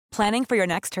Planning for your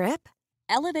next trip?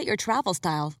 Elevate your travel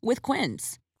style with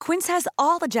Quince. Quince has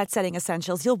all the jet-setting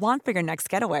essentials you'll want for your next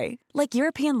getaway, like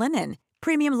European linen,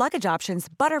 premium luggage options,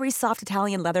 buttery soft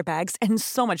Italian leather bags, and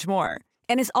so much more.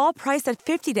 And is all priced at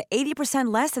 50 to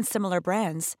 80% less than similar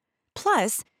brands.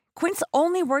 Plus, Quince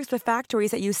only works with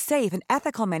factories that use safe and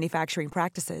ethical manufacturing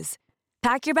practices.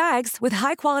 Pack your bags with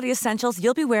high-quality essentials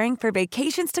you'll be wearing for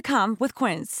vacations to come with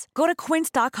Quince. Go to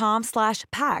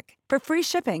quince.com/pack for free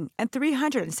shipping and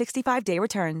 365-day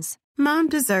returns. Mom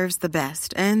deserves the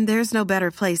best, and there's no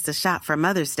better place to shop for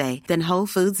Mother's Day than Whole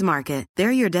Foods Market.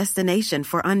 They're your destination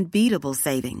for unbeatable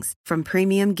savings, from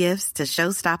premium gifts to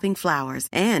show-stopping flowers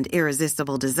and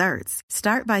irresistible desserts.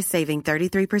 Start by saving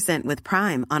 33% with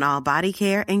Prime on all body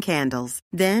care and candles.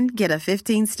 Then get a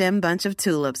 15-stem bunch of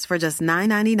tulips for just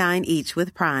 $9.99 each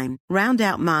with Prime. Round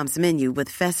out Mom's menu with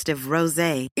festive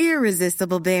rosé,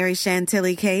 irresistible berry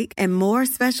chantilly cake, and more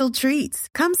special treats.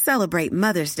 Come celebrate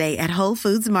Mother's Day at Whole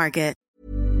Foods Market.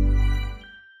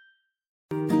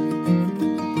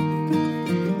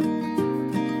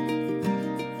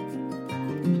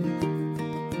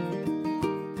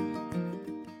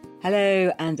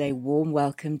 Hello and a warm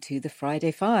welcome to the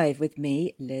Friday Five with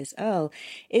me, Liz Earle.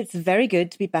 It's very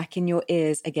good to be back in your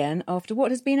ears again after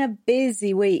what has been a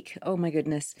busy week. Oh my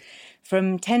goodness.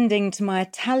 From tending to my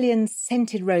Italian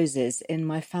scented roses in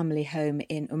my family home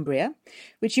in Umbria,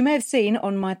 which you may have seen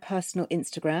on my personal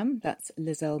Instagram, that's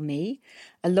Liz Earle Me,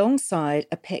 alongside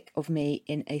a pic of me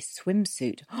in a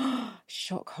swimsuit.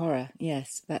 Shock horror.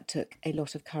 Yes, that took a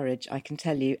lot of courage, I can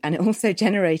tell you. And it also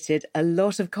generated a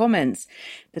lot of comments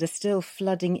that are still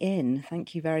flooding in.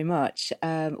 Thank you very much.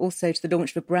 Also to the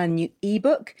launch of a brand new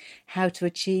ebook, How to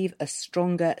Achieve a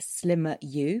Stronger, Slimmer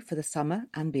You for the summer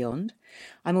and beyond.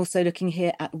 I'm also looking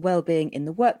here at well-being in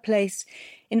the workplace,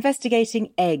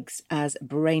 investigating eggs as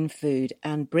brain food,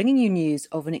 and bringing you news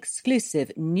of an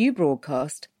exclusive new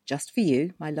broadcast just for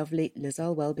you, my lovely Liz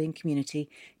Earle Wellbeing community,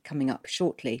 coming up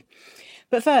shortly.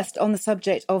 But first, on the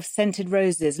subject of scented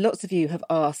roses, lots of you have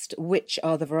asked which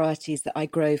are the varieties that I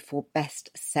grow for best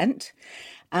scent.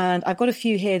 And I've got a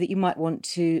few here that you might want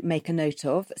to make a note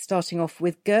of, starting off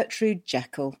with Gertrude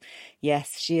Jekyll.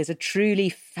 Yes, she is a truly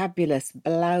fabulous,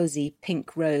 blousy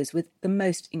pink rose with the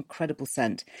most incredible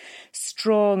scent.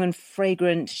 Strong and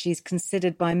fragrant, she's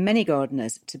considered by many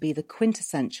gardeners to be the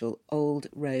quintessential old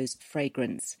rose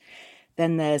fragrance.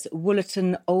 Then there's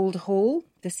Woollerton Old Hall.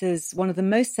 This is one of the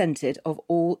most scented of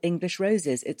all English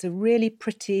roses. It's a really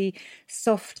pretty,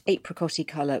 soft apricot-y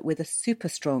colour with a super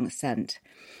strong scent.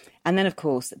 And then, of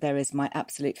course, there is my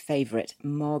absolute favourite,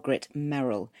 Margaret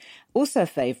Merrill. Also a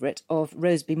favourite of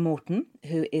Roseby Morton,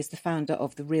 who is the founder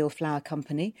of the Real Flower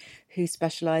Company, who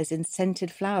specialise in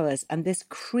scented flowers. And this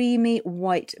creamy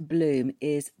white bloom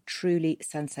is truly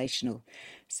sensational.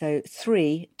 So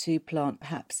 3 to plant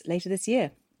perhaps later this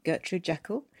year. Gertrude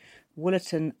Jekyll,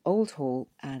 Woollerton Old Hall,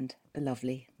 and the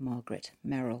lovely Margaret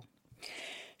Merrill.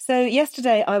 So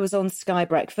yesterday I was on Sky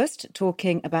Breakfast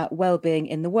talking about well-being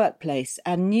in the workplace,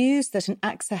 and news that an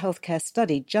AXA Healthcare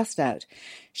study just out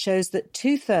shows that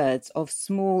 2/3 of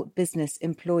small business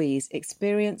employees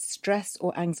experience stress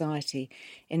or anxiety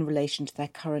in relation to their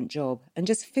current job, and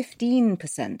just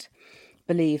 15%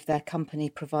 believe their company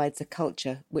provides a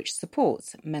culture which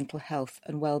supports mental health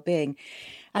and well-being.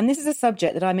 And this is a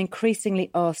subject that I'm increasingly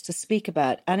asked to speak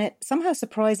about, and it somehow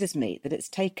surprises me that it's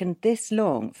taken this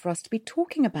long for us to be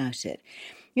talking about it.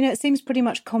 You know, it seems pretty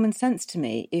much common sense to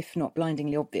me, if not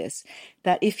blindingly obvious,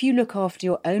 that if you look after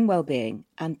your own well-being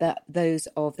and that those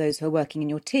who are working in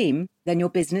your team, then your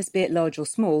business, be it large or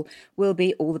small, will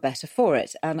be all the better for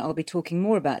it. And I'll be talking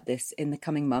more about this in the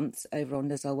coming months over on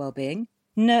Liz Earle Wellbeing.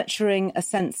 Nurturing a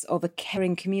sense of a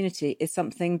caring community is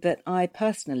something that I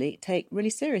personally take really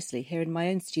seriously here in my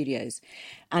own studios.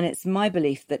 And it's my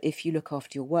belief that if you look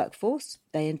after your workforce,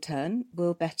 they in turn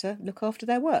will better look after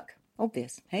their work.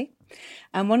 Obvious, hey?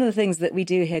 And one of the things that we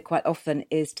do here quite often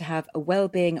is to have a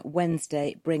Wellbeing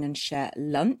Wednesday Bring and Share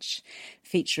lunch,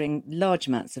 featuring large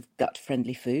amounts of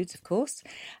gut-friendly foods, of course.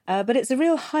 But it's a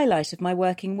real highlight of my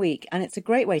working week, and it's a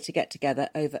great way to get together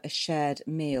over a shared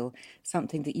meal,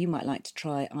 something that you might like to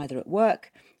try either at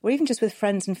work or even just with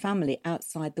friends and family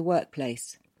outside the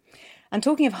workplace. And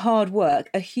talking of hard work,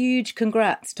 a huge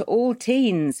congrats to all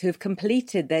teens who have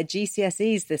completed their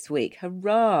GCSEs this week.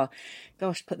 Hurrah!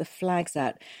 Gosh, put the flags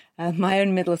out. My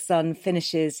own middle son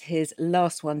finishes his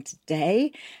last one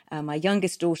today. My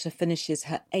youngest daughter finishes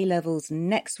her A-levels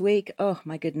next week. Oh,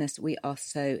 my goodness, we are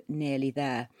so nearly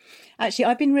there. Actually,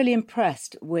 I've been really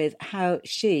impressed with how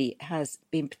she has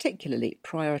been particularly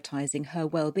prioritising her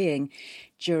well-being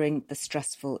during the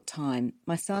stressful time.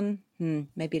 My son,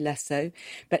 maybe less so.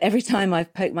 But every time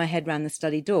I've poked my head round the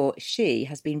study door, she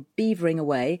has been beavering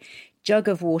away, jug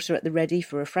of water at the ready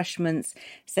for refreshments,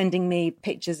 sending me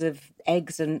pictures of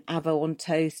eggs and avo on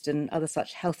toast and other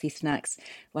such healthy snacks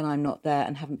when I'm not there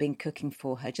and haven't been cooking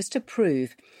for her, just to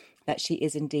prove that she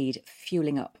is indeed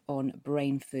fueling up on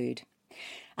brain food.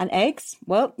 And eggs,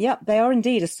 well, yeah, they are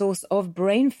indeed a source of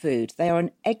brain food. They are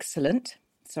an excellent,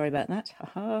 sorry about that,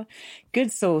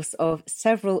 good source of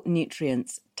several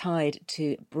nutrients tied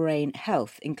to brain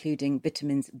health, including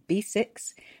vitamins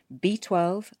B6,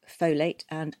 B12, folate,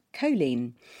 and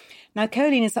choline. Now,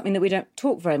 choline is something that we don't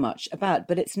talk very much about,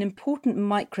 but it's an important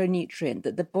micronutrient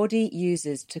that the body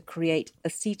uses to create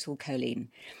acetylcholine.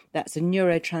 That's a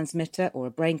neurotransmitter or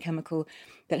a brain chemical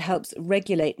that helps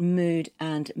regulate mood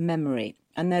and memory.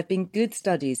 And there have been good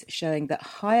studies showing that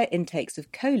higher intakes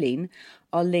of choline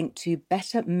are linked to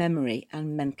better memory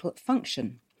and mental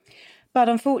function. But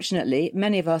unfortunately,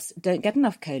 many of us don't get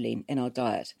enough choline in our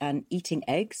diet, and eating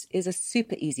eggs is a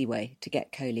super easy way to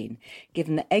get choline,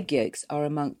 given that egg yolks are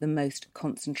among the most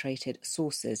concentrated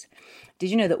sources. Did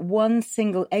you know that one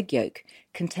single egg yolk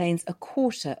contains a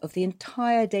quarter of the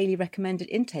entire daily recommended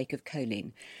intake of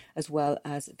choline, as well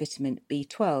as vitamin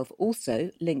B12, also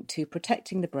linked to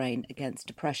protecting the brain against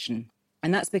depression?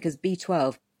 And that's because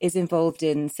B12 is involved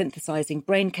in synthesizing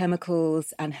brain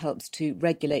chemicals and helps to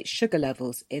regulate sugar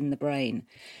levels in the brain.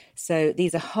 So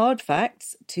these are hard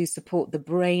facts to support the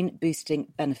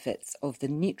brain-boosting benefits of the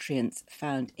nutrients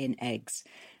found in eggs.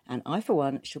 And I, for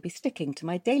one, shall be sticking to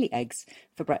my daily eggs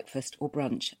for breakfast or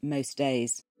brunch most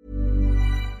days.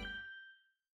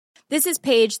 This is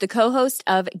Paige, the co-host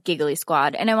of Giggly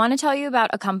Squad, and I want to tell you about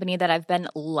a company that I've been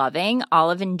loving,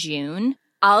 Olive & June.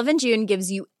 Olive & June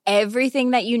gives you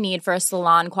everything that you need for a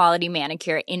salon-quality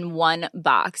manicure in one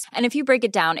box. And if you break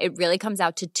it down, it really comes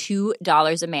out to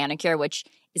 $2 a manicure, which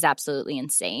is absolutely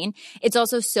insane. It's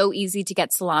also so easy to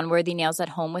get salon-worthy nails at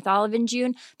home with Olive &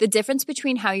 June. The difference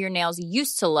between how your nails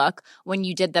used to look when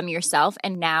you did them yourself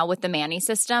and now with the Mani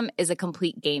system is a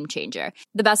complete game changer.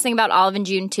 The best thing about Olive &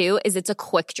 June, too, is it's a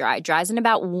quick dry. Dries in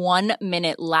about 1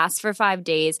 minute, lasts for 5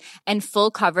 days, and full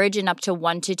coverage in up to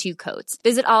 1 to 2 coats.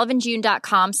 Visit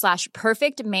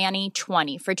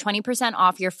oliveandjune.com/perfectmani20 for 20%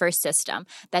 off your first system.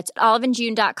 That's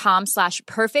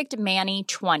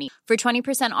oliveandjune.com/perfectmani20 for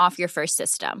 20% off your first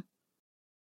system.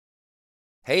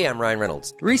 Hey, I'm Ryan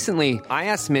Reynolds. Recently, I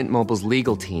asked Mint Mobile's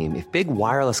legal team if big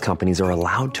wireless companies are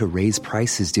allowed to raise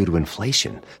prices due to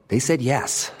inflation. They said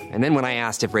yes. And then when I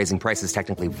asked if raising prices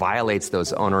technically violates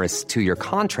those onerous 2-year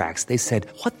contracts, they said,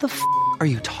 "What the f*** are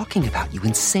you talking about, you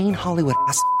insane Hollywood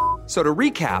ass?" So to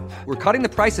recap, we're cutting the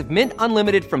price of Mint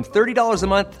Unlimited from $30 a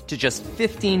month to just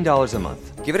 $15 a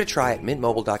month. Give it a try at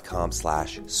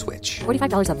mintmobile.com/switch.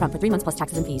 $45 up front for 3 months plus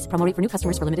taxes and fees. Promo rate for new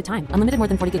customers for limited time. Unlimited more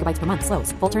than 40 gigabytes per month.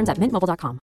 Slows full terms at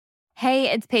mintmobile.com.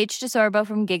 Hey, it's Paige DeSorbo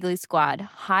from Giggly Squad.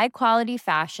 High quality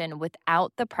fashion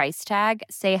without the price tag.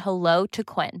 Say hello to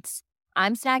Quince.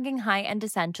 I'm snagging high-end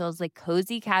essentials like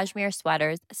cozy cashmere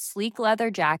sweaters, sleek leather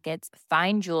jackets,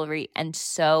 fine jewelry, and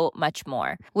so much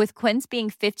more. With Quince being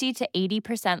 50 to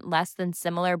 80% less than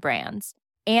similar brands.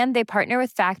 And they partner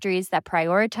with factories that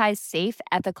prioritize safe,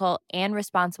 ethical, and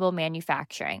responsible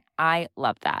manufacturing. I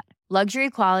love that.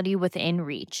 Luxury quality within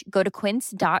reach. Go to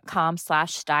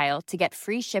quince.com/style to get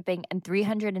free shipping and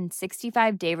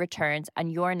 365-day returns on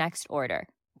your next order.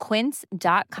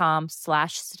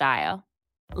 Quince.com/style.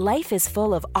 Life is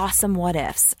full of awesome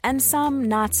what-ifs, and some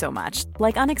not so much,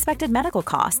 like unexpected medical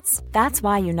costs. That's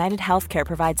why United Healthcare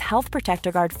provides Health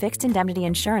Protector Guard fixed indemnity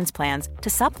insurance plans to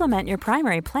supplement your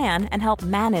primary plan and help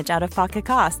manage out-of-pocket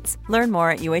costs. Learn more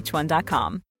at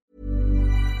uh1.com.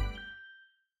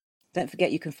 Don't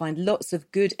forget you can find lots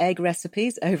of good egg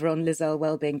recipes over on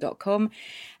lizelwellbeing.com.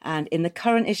 And in the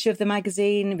current issue of the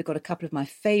magazine, we've got a couple of my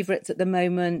favourites at the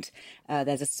moment.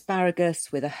 There's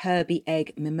asparagus with a herby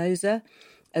egg mimosa,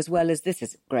 as well as, this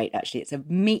is great actually, it's a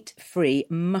meat-free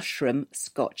mushroom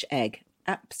Scotch egg.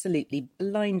 Absolutely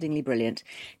blindingly brilliant.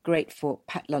 Great for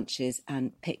packed lunches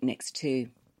and picnics too.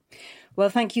 Well,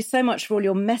 thank you so much for all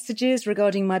your messages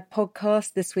regarding my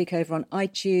podcast this week over on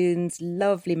iTunes.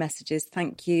 Lovely messages.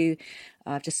 Thank you.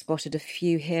 I've just spotted a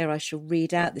few here I shall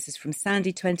read out. This is from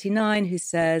Sandy29, who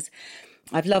says,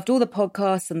 I've loved all the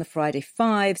podcasts and the Friday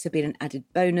Fives have been an added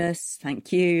bonus.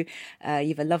 Thank you.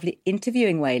 You've a lovely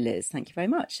interviewing way, Liz. Thank you very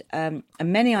much. And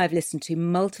many I've listened to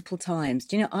multiple times.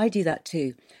 Do you know, I do that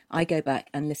too. I go back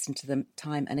and listen to them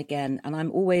time and again. And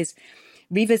I'm always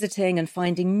revisiting and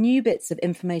finding new bits of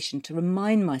information to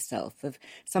remind myself of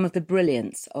some of the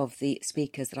brilliance of the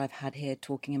speakers that I've had here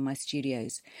talking in my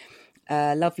studios.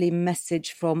 A lovely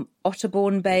message from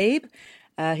Otterborn Babe.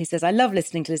 He says, I love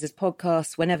listening to Liz's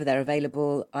podcasts whenever they're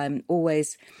available. I'm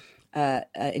always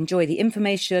enjoy the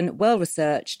information,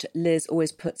 well-researched. Liz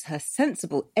always puts her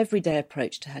sensible, everyday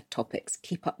approach to her topics.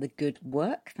 Keep up the good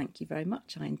work. Thank you very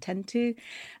much. I intend to.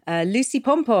 Lucy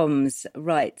Pompoms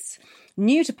writes,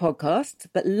 new to podcasts,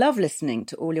 but love listening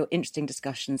to all your interesting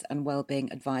discussions and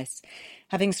well-being advice.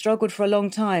 Having struggled for a long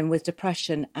time with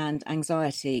depression and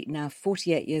anxiety, now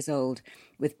 48 years old,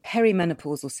 with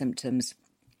perimenopausal symptoms,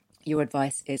 your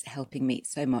advice is helping me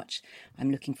so much. I'm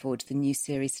looking forward to the new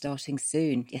series starting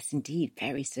soon. Yes, indeed,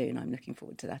 very soon. I'm looking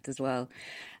forward to that as well.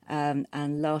 And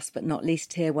last but not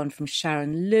least here, one from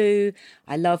Sharon Liu.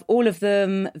 I love all of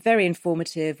them. Very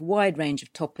informative, wide range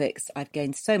of topics. I've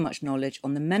gained so much knowledge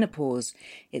on the menopause.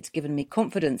 It's given me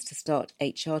confidence to start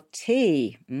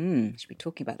HRT. Should be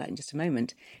talking about that in just a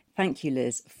moment. Thank you,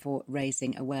 Liz, for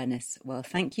raising awareness. Well,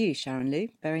 thank you, Sharon Liu.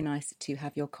 Very nice to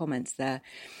have your comments there.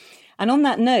 And on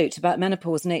that note about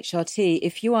menopause and HRT,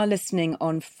 if you are listening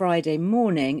on Friday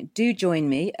morning, do join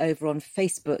me over on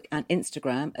Facebook and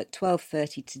Instagram at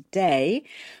 12:30 today,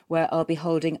 where I'll be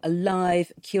holding a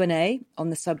live Q&A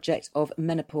on the subject of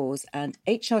menopause and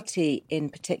HRT in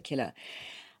particular.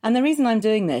 And the reason I'm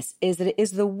doing this is that it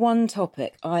is the one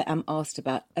topic I am asked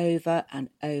about over and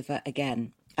over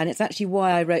again. And it's actually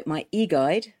why I wrote my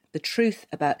e-guide, The Truth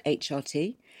About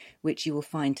HRT, which you will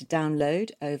find to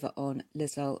download over on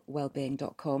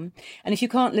lizearlewellbeing.com. And if you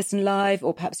can't listen live,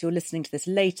 or perhaps you're listening to this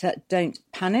later, don't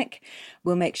panic.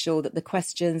 We'll make sure that the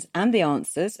questions and the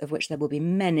answers, of which there will be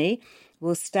many,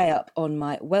 will stay up on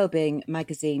my Wellbeing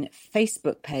Magazine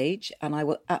Facebook page, and I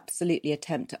will absolutely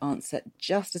attempt to answer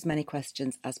just as many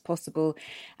questions as possible.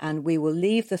 And we will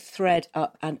leave the thread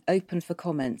up and open for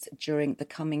comments during the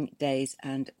coming days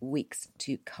and weeks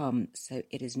to come. So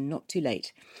it is not too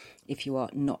late if you are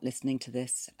not listening to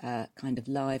this kind of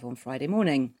live on Friday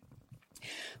morning.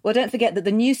 Well, don't forget that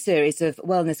the new series of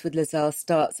Wellness with Liz Earle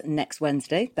starts next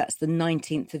Wednesday. That's the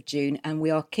 19th of June. And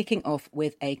we are kicking off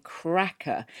with a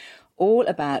cracker all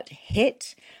about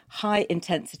HIIT,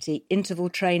 high-intensity interval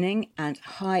training, and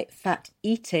high-fat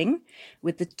eating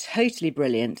with the totally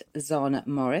brilliant Zana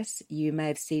Morris. You may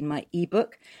have seen my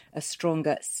ebook, A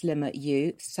Stronger, Slimmer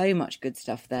You. So much good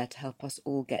stuff there to help us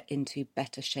all get into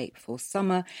better shape for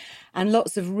summer. And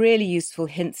lots of really useful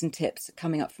hints and tips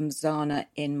coming up from Zana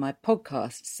in my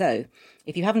podcast. So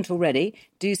if you haven't already,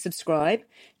 do subscribe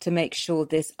to make sure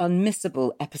this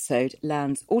unmissable episode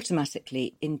lands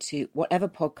automatically into whatever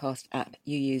podcast app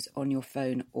you use on your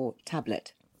phone or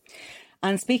tablet.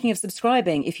 And speaking of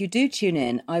subscribing, if you do tune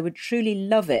in, I would truly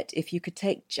love it if you could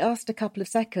take just a couple of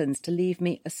seconds to leave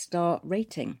me a star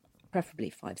rating, preferably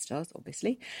 5 stars,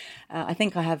 obviously. I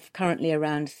think I have currently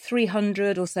around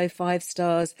 300 or so 5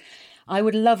 stars. I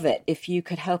would love it if you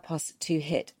could help us to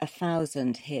hit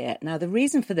 1,000 here. Now, the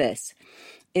reason for this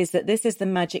is that this is the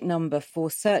magic number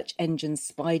for search engine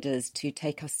spiders to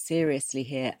take us seriously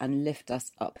here and lift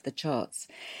us up the charts.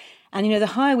 And, you know, the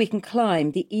higher we can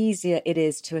climb, the easier it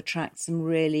is to attract some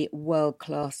really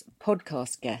world-class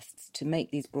podcast guests to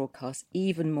make these broadcasts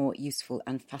even more useful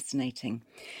and fascinating.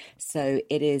 So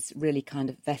it is really kind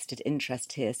of vested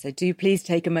interest here. So do please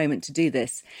take a moment to do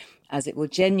this, as it will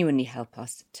genuinely help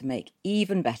us to make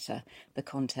even better the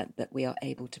content that we are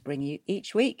able to bring you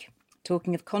each week.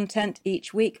 Talking of content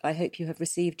each week, I hope you have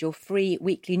received your free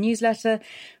weekly newsletter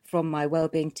from my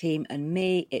wellbeing team and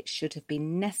me. It should have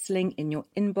been nestling in your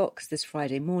inbox this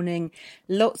Friday morning.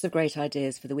 Lots of great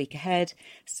ideas for the week ahead.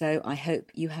 So I hope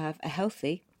you have a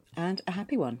healthy and a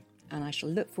happy one. And I shall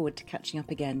look forward to catching up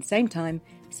again, same time,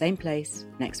 same place,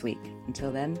 next week.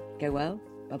 Until then, go well.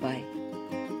 Bye-bye.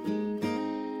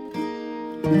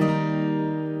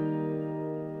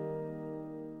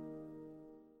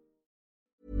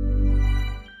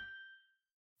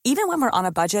 Even when we're on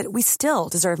a budget, we still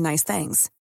deserve nice things.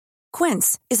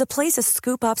 Quince is a place to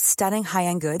scoop up stunning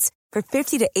high-end goods for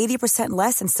 50 to 80%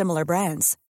 less than similar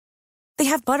brands. They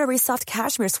have buttery soft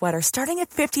cashmere sweaters starting at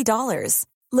 $50,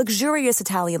 luxurious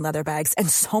Italian leather bags, and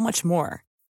so much more.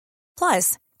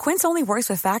 Plus, Quince only works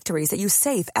with factories that use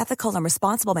safe, ethical, and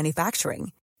responsible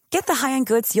manufacturing. Get the high-end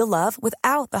goods you'll love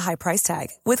without the high price tag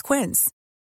with Quince.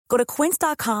 Go to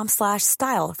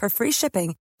quince.com/style for free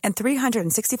shipping and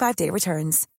 365-day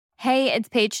returns. Hey, it's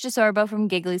Paige DeSorbo from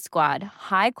Giggly Squad.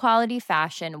 High quality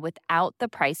fashion without the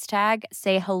price tag.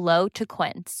 Say hello to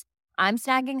Quince. I'm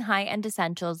snagging high-end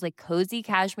essentials like cozy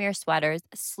cashmere sweaters,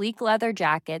 sleek leather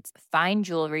jackets, fine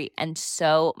jewelry, and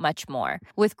so much more.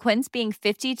 With Quince being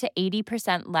 50 to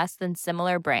 80% less than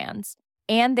similar brands.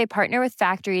 And they partner with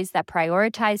factories that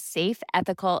prioritize safe,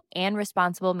 ethical, and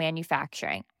responsible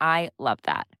manufacturing. I love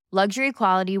that. Luxury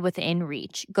quality within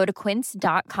reach. Go to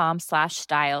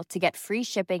quince.com/style to get free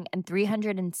shipping and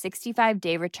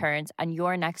 365-day returns on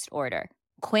your next order.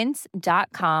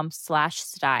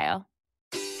 Quince.com/style.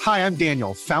 Hi, I'm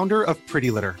Daniel, founder of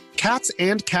Pretty Litter. Cats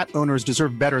and cat owners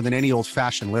deserve better than any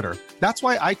old-fashioned litter. That's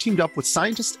why I teamed up with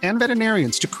scientists and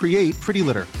veterinarians to create Pretty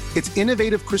Litter. Its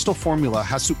innovative crystal formula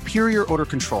has superior odor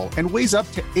control and weighs up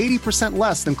to 80%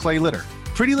 less than clay litter.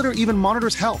 Pretty Litter even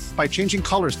monitors health by changing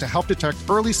colors to help detect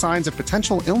early signs of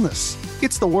potential illness.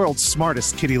 It's the world's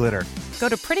smartest kitty litter. Go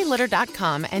to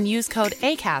prettylitter.com and use code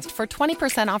ACAST for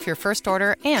 20% off your first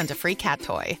order and a free cat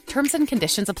toy. Terms and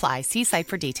conditions apply. See site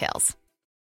for details.